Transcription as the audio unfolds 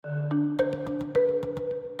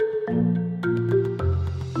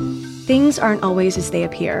Things aren't always as they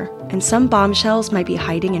appear, and some bombshells might be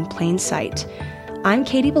hiding in plain sight. I'm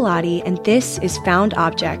Katie Bellotti, and this is Found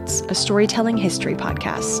Objects, a storytelling history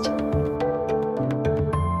podcast.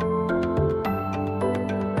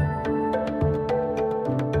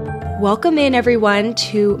 Welcome in, everyone,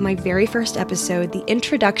 to my very first episode, the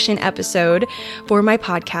introduction episode for my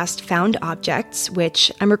podcast, Found Objects,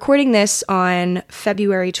 which I'm recording this on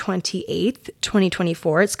February 28th,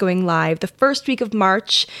 2024. It's going live the first week of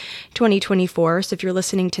March, 2024. So if you're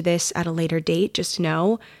listening to this at a later date, just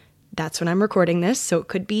know that's when I'm recording this. So it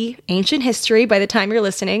could be ancient history by the time you're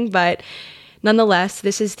listening, but nonetheless,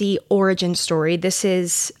 this is the origin story. This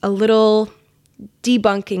is a little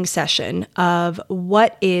debunking session of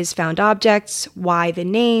what is Found Objects, why the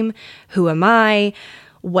name, who am I,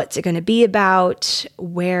 what's it going to be about,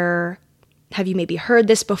 where have you maybe heard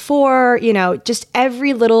this before, just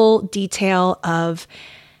every little detail of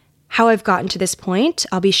how I've gotten to this point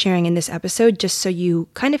I'll be sharing in this episode, just so you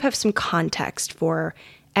kind of have some context for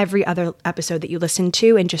every other episode that you listen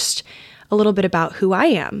to and just a little bit about who I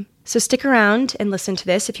am. So stick around and listen to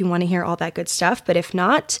this if you want to hear all that good stuff. But if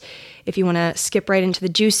not, if you want to skip right into the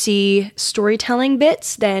juicy storytelling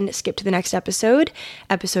bits, then skip to the next episode,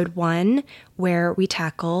 episode 1, where we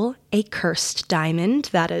tackle a cursed diamond.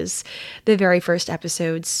 That is the very first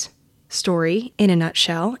episode's story in a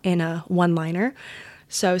nutshell, in a one-liner.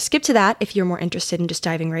 So skip to that if you're more interested in just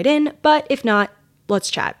diving right in. But if not,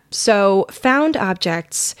 let's chat. So Found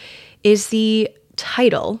Objects is the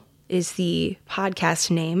title, is the podcast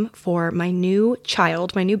name for my new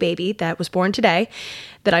child, my new baby that was born today,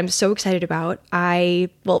 that I'm so excited about.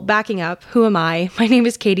 Backing up, who am I? My name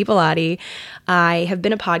is Katie Bellotti. I have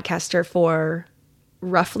been a podcaster for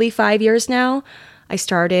roughly 5 years now. I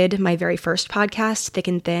started my very first podcast, Thick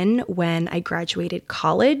and Thin, when I graduated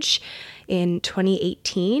college in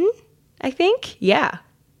 2018, I think. Yeah.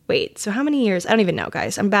 Wait, so how many years? I don't even know,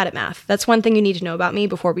 guys. I'm bad at math. That's one thing you need to know about me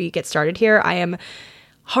before we get started here. I am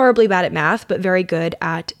horribly bad at math, but very good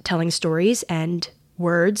at telling stories and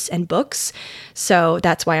words and books. So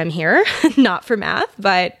that's why I'm here, not for math,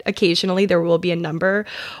 but occasionally there will be a number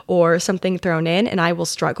or something thrown in and I will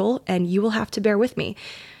struggle and you will have to bear with me.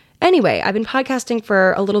 Anyway, I've been podcasting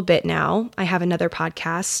for a little bit now. I have another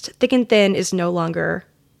podcast. Thick and Thin is no longer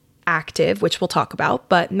active, which we'll talk about,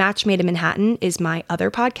 but Match Made in Manhattan is my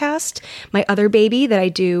other podcast, my other baby that I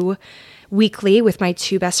do weekly with my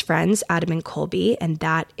two best friends, Adam and Colby, and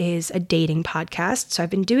that is a dating podcast. So I've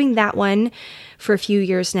been doing that one for a few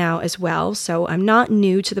years now as well. So I'm not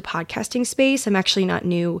new to the podcasting space. I'm actually not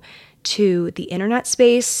new to the internet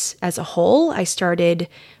space as a whole. I started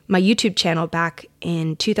my YouTube channel back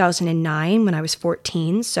in 2009 when I was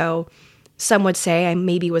 14. So some would say I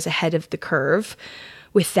maybe was ahead of the curve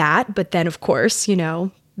with that. But then, of course,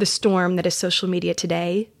 the storm that is social media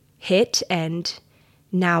today hit, and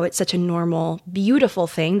now it's such a normal, beautiful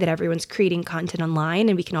thing that everyone's creating content online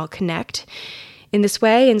and we can all connect in this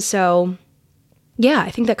way. And so, yeah,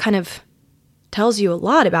 I think that kind of tells you a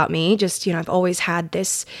lot about me. Just, I've always had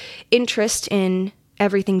this interest in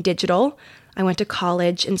everything digital. I went to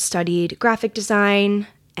college and studied graphic design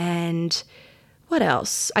and what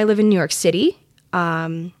else? I live in New York City.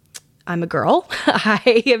 I'm a girl.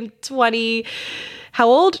 I am 20. How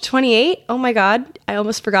old? 28? Oh my God. I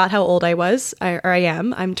almost forgot how old I was, I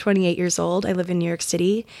am. I'm 28 years old. I live in New York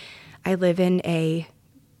City. I live in a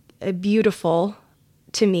beautiful,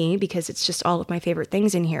 to me, because it's just all of my favorite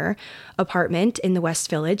things in here, apartment in the West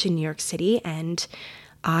Village in New York City. And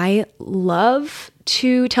I love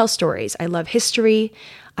to tell stories. I love history.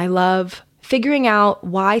 I love figuring out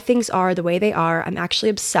why things are the way they are. I'm actually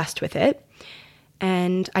obsessed with it.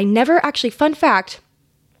 And I never actually, fun fact,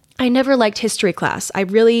 I never liked history class. I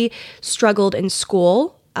really struggled in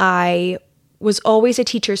school. I was always a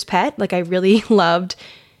teacher's pet. I really loved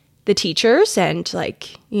the teachers and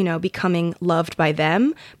becoming loved by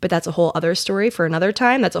them. But that's a whole other story for another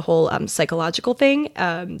time. That's a whole psychological thing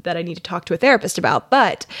that I need to talk to a therapist about.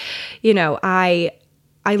 But, I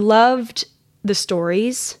loved the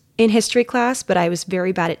stories in history class, but I was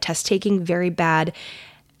very bad at test taking, very bad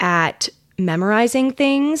at memorizing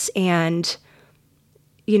things, and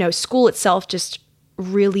school itself just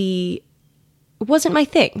really wasn't my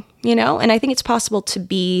thing, and I think it's possible to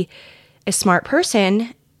be a smart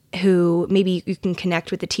person who maybe you can connect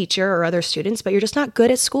with the teacher or other students, but you're just not good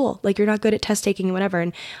at school. You're not good at test taking and whatever.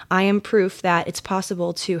 And I am proof that it's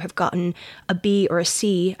possible to have gotten a B or a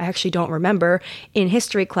C, I actually don't remember, in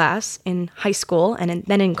history class in high school and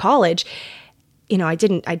then in college. I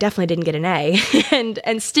definitely didn't get an A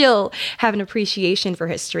and still have an appreciation for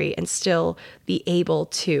history and still be able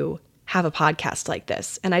to have a podcast like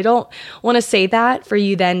this. And I don't want to say that for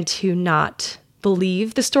you then to not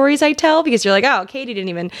believe the stories I tell, because you're like, oh, Katie didn't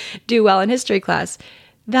even do well in history class.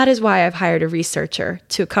 That is why I've hired a researcher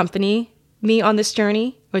to accompany me on this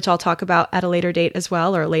journey, which I'll talk about at a later date as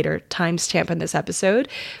well, or a later timestamp in this episode,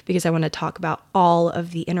 because I want to talk about all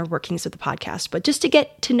of the inner workings of the podcast. But just to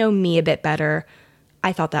get to know me a bit better,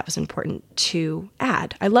 I thought that was important to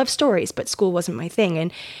add. I love stories, but school wasn't my thing.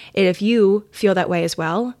 And if you feel that way as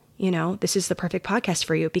well, this is the perfect podcast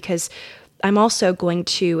for you, because I'm also going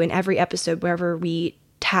to, in every episode, wherever we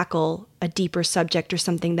tackle a deeper subject or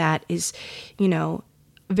something that is,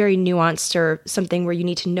 very nuanced, or something where you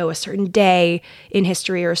need to know a certain day in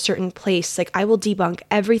history or a certain place, like I will debunk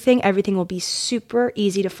everything. Everything will be super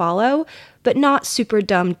easy to follow, but not super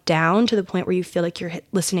dumbed down to the point where you feel like you're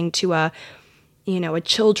listening to a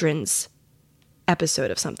children's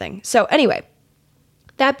episode of something. So anyway,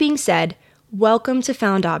 that being said, welcome to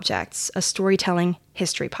Found Objects, a storytelling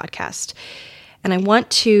history podcast. And I want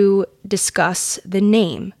to discuss the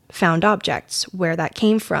name Found Objects, where that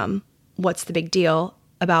came from. What's the big deal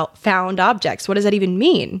about found objects? What does that even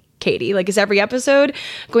mean, Katie? Like, is every episode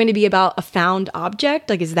going to be about a found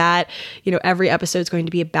object? Like, is that, every episode is going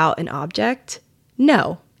to be about an object?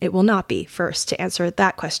 No, it will not be, first, to answer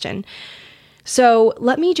that question. So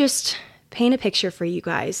let me just paint a picture for you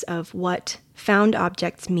guys of what found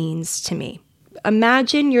objects means to me.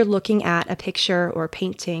 Imagine you're looking at a picture or a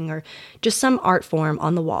painting or just some art form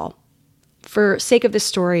on the wall. For sake of this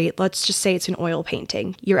story, let's just say it's an oil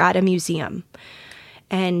painting. You're at a museum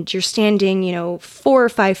and you're standing, 4 or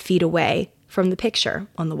 5 feet away from the picture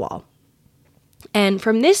on the wall. And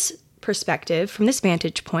from this perspective, from this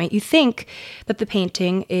vantage point, you think that the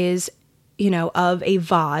painting is, of a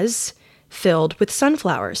vase filled with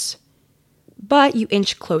sunflowers. But you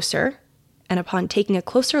inch closer, and upon taking a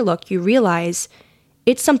closer look, you realize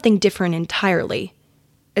it's something different entirely.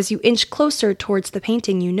 As you inch closer towards the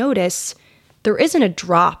painting, you notice there isn't a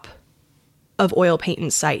drop of oil paint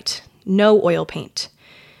in sight. No oil paint.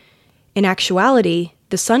 In actuality,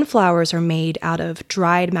 the sunflowers are made out of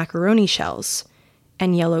dried macaroni shells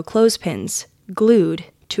and yellow clothespins glued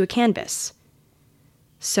to a canvas.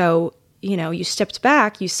 So, you stepped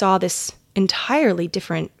back, you saw this entirely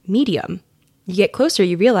different medium. You get closer,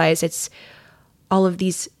 you realize it's all of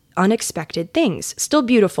these unexpected things. Still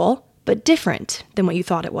beautiful, but different than what you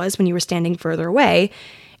thought it was when you were standing further away.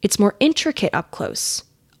 It's more intricate up close,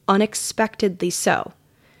 unexpectedly so.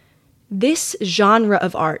 This genre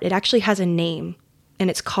of art, it actually has a name, and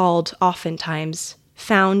it's called, oftentimes,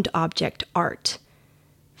 found object art.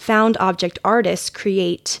 Found object artists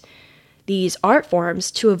create these art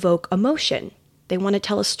forms to evoke emotion. They want to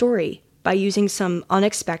tell a story by using some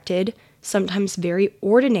unexpected, sometimes very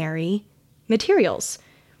ordinary materials.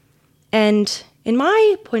 And in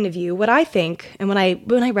my point of view, what I think, and when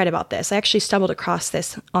I read about this, I actually stumbled across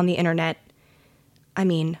this on the internet,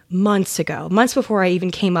 months ago, months before I even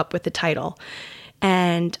came up with the title.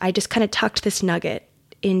 And I just kind of tucked this nugget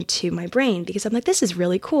into my brain because I'm like, this is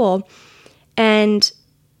really cool. And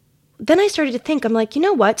then I started to think, I'm like, you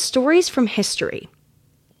know what? Stories from history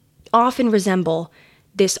often resemble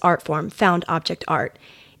this art form, found object art,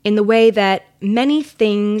 in the way that many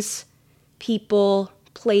things, people,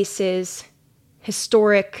 places,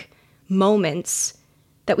 historic moments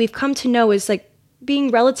that we've come to know as like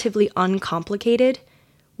being relatively uncomplicated,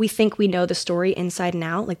 we think we know the story inside and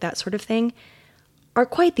out, like that sort of thing, are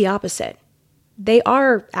quite the opposite. They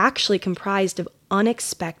are actually comprised of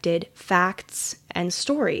unexpected facts and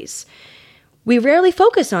stories. We rarely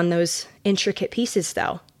focus on those intricate pieces,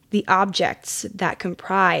 though, the objects that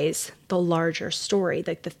comprise the larger story,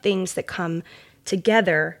 like the things that come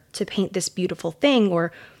together to paint this beautiful thing,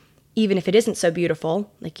 or even if it isn't so beautiful,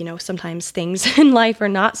 like, sometimes things in life are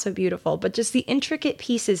not so beautiful, but just the intricate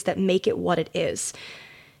pieces that make it what it is.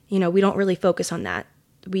 We don't really focus on that.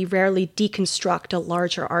 We rarely deconstruct a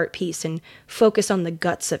larger art piece and focus on the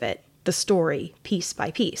guts of it, the story, piece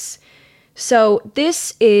by piece. So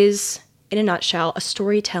this is, in a nutshell, a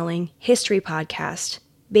storytelling history podcast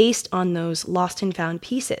based on those lost and found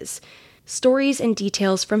pieces. Stories and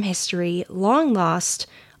details from history, long lost,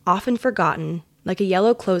 often forgotten, like a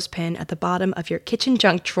yellow clothespin at the bottom of your kitchen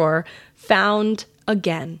junk drawer, found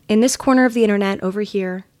again. In this corner of the internet over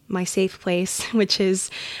here, my safe place, which is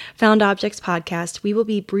Found Objects Podcast, we will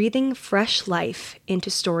be breathing fresh life into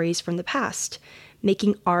stories from the past,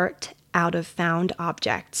 making art out of found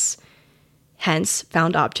objects. Hence,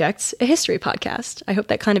 Found Objects, a history podcast. I hope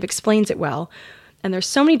that kind of explains it well. And there's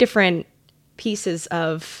so many different pieces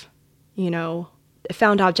of,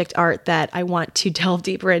 found object art that I want to delve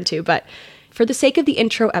deeper into, but For the sake of the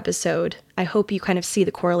intro episode, I hope you kind of see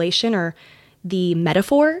the correlation or the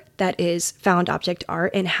metaphor that is found object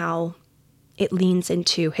art and how it leans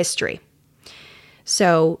into history.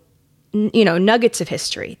 So, nuggets of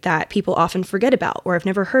history that people often forget about or have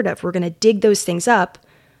never heard of. We're going to dig those things up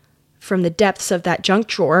from the depths of that junk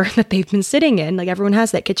drawer that they've been sitting in, like everyone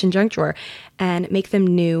has that kitchen junk drawer, and make them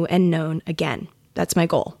new and known again. That's my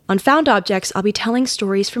goal. On Found Objects, I'll be telling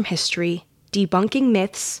stories from history, debunking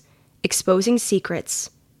myths, exposing secrets,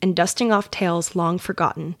 and dusting off tales long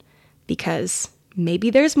forgotten, because maybe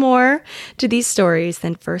there's more to these stories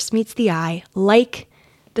than first meets the eye, like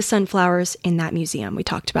the sunflowers in that museum we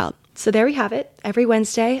talked about. So there we have it. Every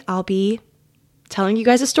Wednesday, I'll be telling you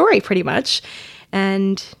guys a story pretty much.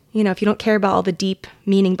 And, if you don't care about all the deep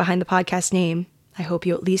meaning behind the podcast name, I hope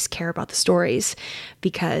you at least care about the stories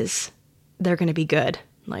because they're going to be good.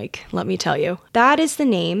 Like, let me tell you. That is the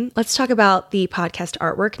name. Let's talk about the podcast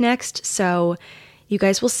artwork next. So you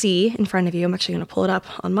guys will see in front of you. I'm actually going to pull it up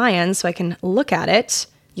on my end so I can look at it.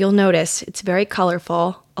 You'll notice it's very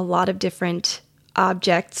colorful. A lot of different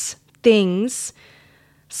objects, things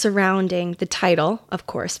surrounding the title, of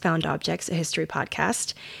course, Found Objects, a history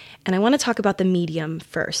podcast. And I want to talk about the medium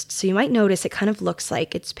first. So you might notice it kind of looks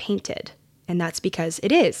like it's painted. And that's because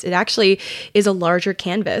it is. It actually is a larger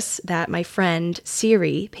canvas that my friend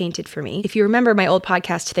Siri painted for me. If you remember my old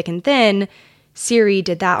podcast, Thick and Thin, Siri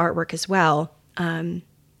did that artwork as well. And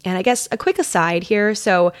I guess a quick aside here.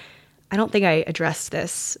 So I don't think I addressed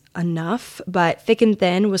this enough, but Thick and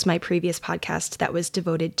Thin was my previous podcast that was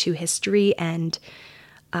devoted to history and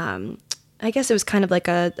I guess it was kind of like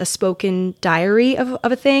a spoken diary of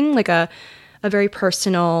a thing, like a very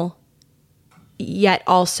personal yet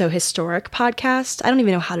also historic podcast. I don't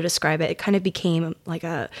even know how to describe it. It kind of became like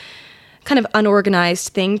a kind of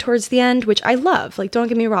unorganized thing towards the end, which I love. Like, don't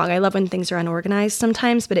get me wrong. I love when things are unorganized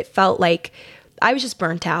sometimes, but it felt like I was just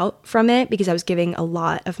burnt out from it because I was giving a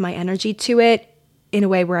lot of my energy to it in a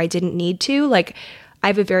way where I didn't need to. Like, I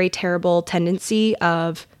have a very terrible tendency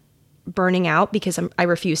of burning out because I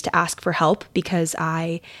refuse to ask for help because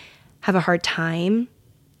I have a hard time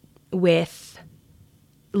with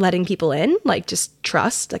letting people in, like just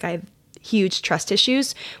trust. Like I have huge trust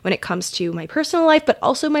issues when it comes to my personal life, but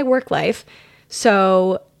also my work life.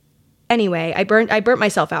 So anyway, I burnt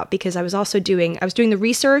myself out because I was doing the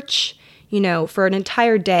research, for an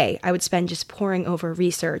entire day. I would spend just poring over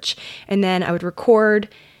research, and then I would record,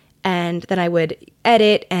 and then I would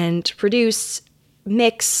edit and produce,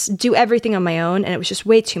 mix, do everything on my own, and it was just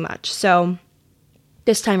way too much. So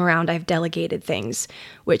this time around, I've delegated things,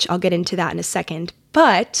 which I'll get into that in a second.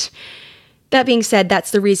 But that being said,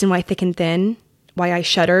 that's the reason why Thick and Thin, why I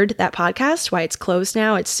shuttered that podcast, why it's closed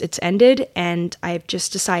now, it's ended, and I've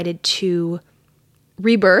just decided to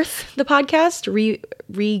rebirth the podcast,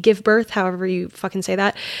 re-give birth, however you fucking say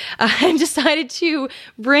that. I've decided to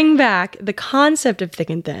bring back the concept of Thick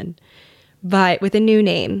and Thin, but with a new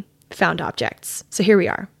name, Found Objects. So here we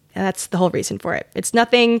are. And that's the whole reason for it. It's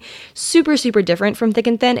nothing super, super different from Thick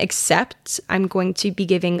and Thin, except I'm going to be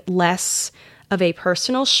giving less of a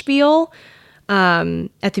personal spiel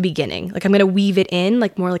at the beginning. Like I'm going to weave it in,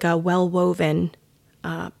 like more like a well-woven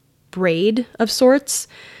braid of sorts.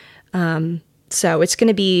 So it's going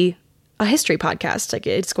to be a history podcast. Like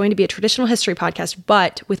it's going to be a traditional history podcast,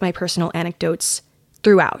 but with my personal anecdotes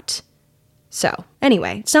throughout. So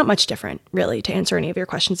anyway, it's not much different really to answer any of your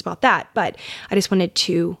questions about that, but I just wanted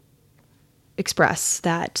to express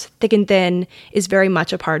that Thick and Thin is very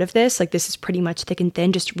much a part of this. Like this is pretty much Thick and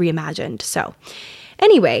Thin, just reimagined. So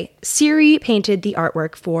anyway, Siri painted the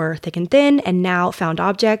artwork for Thick and Thin and now Found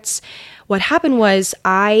Objects. What happened was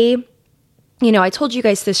I told you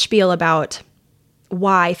guys this spiel about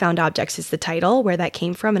why Found Objects is the title, where that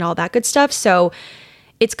came from and all that good stuff. So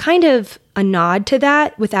it's kind of a nod to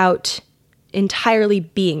that without entirely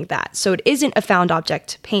being that. So it isn't a found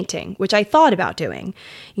object painting, which I thought about doing,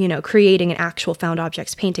 creating an actual found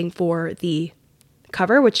objects painting for the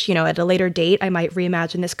cover, which, at a later date, I might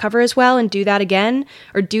reimagine this cover as well and do that again,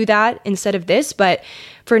 or do that instead of this. But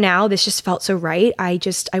for now, this just felt so right. I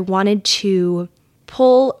wanted to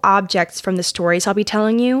pull objects from the stories I'll be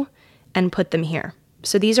telling you and put them here.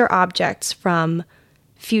 So these are objects from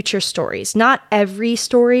future stories. Not every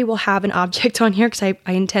story will have an object on here because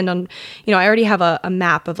I intend on, I already have a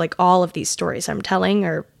map of like all of these stories I'm telling,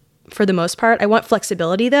 or for the most part. I want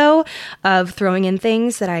flexibility though of throwing in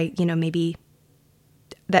things that I, maybe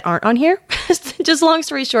that aren't on here. Just long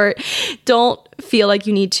story short, don't feel like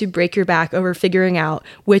you need to break your back over figuring out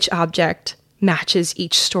which object matches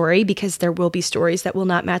each story, because there will be stories that will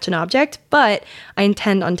not match an object, but I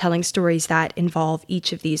intend on telling stories that involve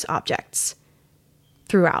each of these objects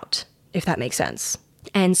throughout if that makes sense.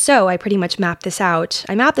 And so I pretty much mapped this out.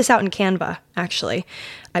 I mapped this out in Canva, actually.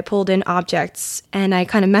 I pulled in objects and I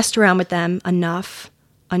kind of messed around with them enough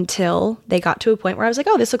until they got to a point where I was like,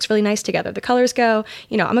 oh, this looks really nice together. The colors go,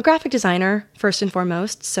 I'm a graphic designer first and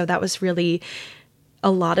foremost. So that was really a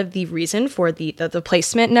lot of the reason for the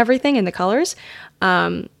placement and everything and the colors.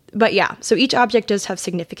 But yeah, so each object does have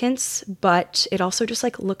significance, but it also just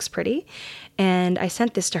like looks pretty. And I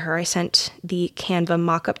sent this to her. I sent the Canva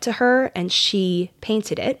mock-up to her and she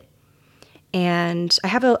painted it. And I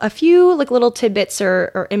have a few like little tidbits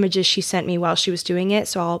or images she sent me while she was doing it.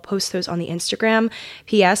 So I'll post those on the Instagram.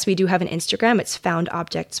 P.S. We do have an Instagram. It's Found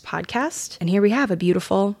Objects Podcast. And here we have a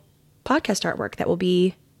beautiful podcast artwork that will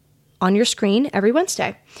be on your screen every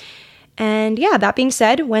Wednesday. And yeah, that being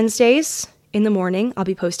said, Wednesdays in the morning, I'll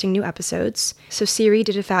be posting new episodes. So Siri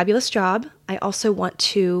did a fabulous job. I also want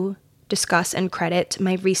to discuss and credit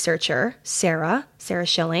my researcher, Sarah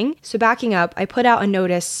Schilling. So backing up, I put out a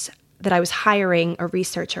notice that I was hiring a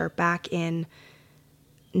researcher back in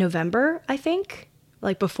November, I think,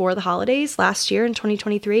 like before the holidays last year in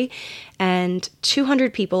 2023, and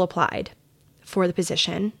 200 people applied for the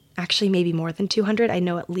position. Actually, maybe more than 200. I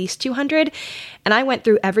know at least 200. And I went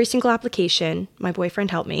through every single application. My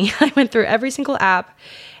boyfriend helped me. I went through every single app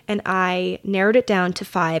and I narrowed it down to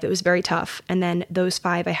 5. It was very tough. And then those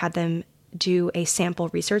 5, I had them do a sample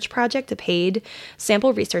research project, a paid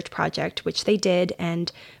sample research project, which they did.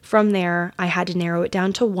 And from there, I had to narrow it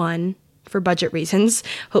down to 1 for budget reasons.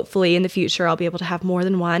 Hopefully in the future, I'll be able to have more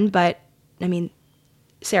than 1. But I mean,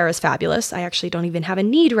 Sarah's fabulous. I actually don't even have a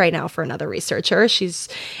need right now for another researcher. She's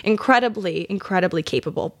incredibly, incredibly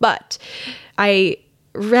capable. But I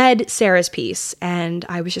read Sarah's piece and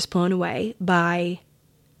I was just blown away by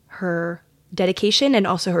her dedication and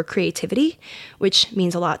also her creativity, which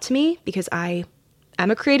means a lot to me because I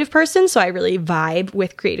am a creative person, so I really vibe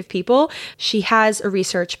with creative people. She has a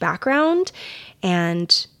research background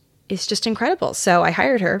and is just incredible. So I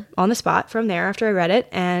hired her on the spot from there after I read it,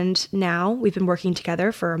 and now we've been working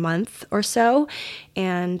together for a month or so,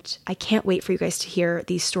 and I can't wait for you guys to hear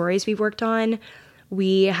these stories we've worked on.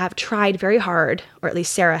 We have tried very hard, or at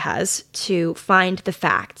least Sarah has, to find the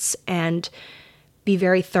facts and be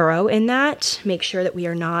very thorough in that, make sure that we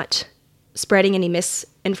are not spreading any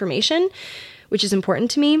misinformation, which is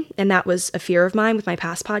important to me. And that was a fear of mine with my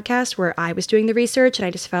past podcast where I was doing the research and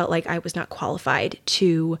I just felt like I was not qualified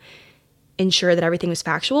to ensure that everything was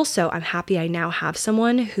factual. So I'm happy I now have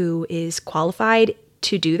someone who is qualified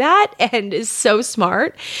to do that and is so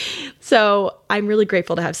smart. So I'm really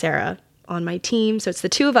grateful to have Sarah on my team. So it's the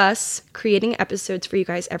two of us creating episodes for you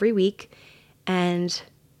guys every week. And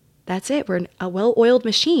that's it. We're a well-oiled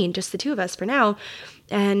machine, just the two of us for now.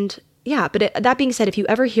 And yeah, but that being said, if you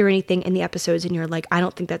ever hear anything in the episodes and you're like, I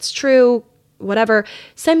don't think that's true, whatever,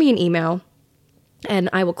 send me an email and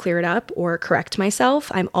I will clear it up or correct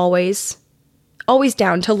myself. I'm always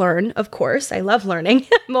down to learn, of course. I love learning.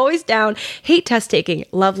 I'm always down. Hate test taking,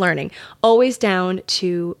 love learning. Always down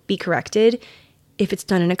to be corrected if it's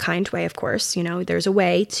done in a kind way, of course. There's a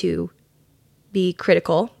way to be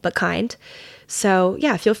critical but kind. So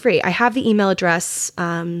yeah, feel free. I have the email address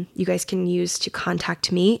you guys can use to contact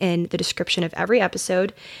me in the description of every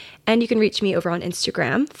episode. And you can reach me over on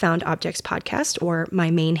Instagram, Found Objects Podcast, or my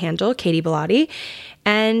main handle, Katie Bellotti.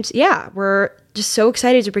 And yeah, we're just so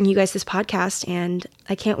excited to bring you guys this podcast. And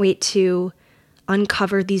I can't wait to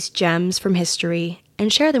uncover these gems from history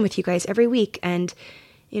and share them with you guys every week. And,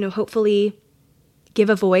 hopefully give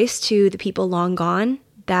a voice to the people long gone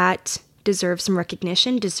that deserve some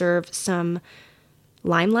recognition, deserve some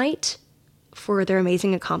limelight for their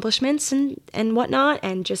amazing accomplishments and whatnot.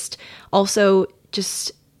 And just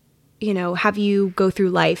have you go through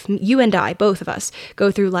life, you and I, both of us,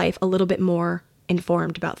 go through life a little bit more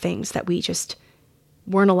informed about things that we just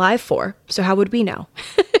weren't alive for. So how would we know?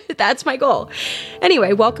 That's my goal.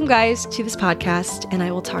 Anyway, welcome guys to this podcast, and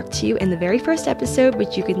I will talk to you in the very first episode,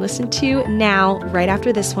 which you can listen to now, right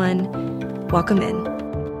after this one. Welcome in.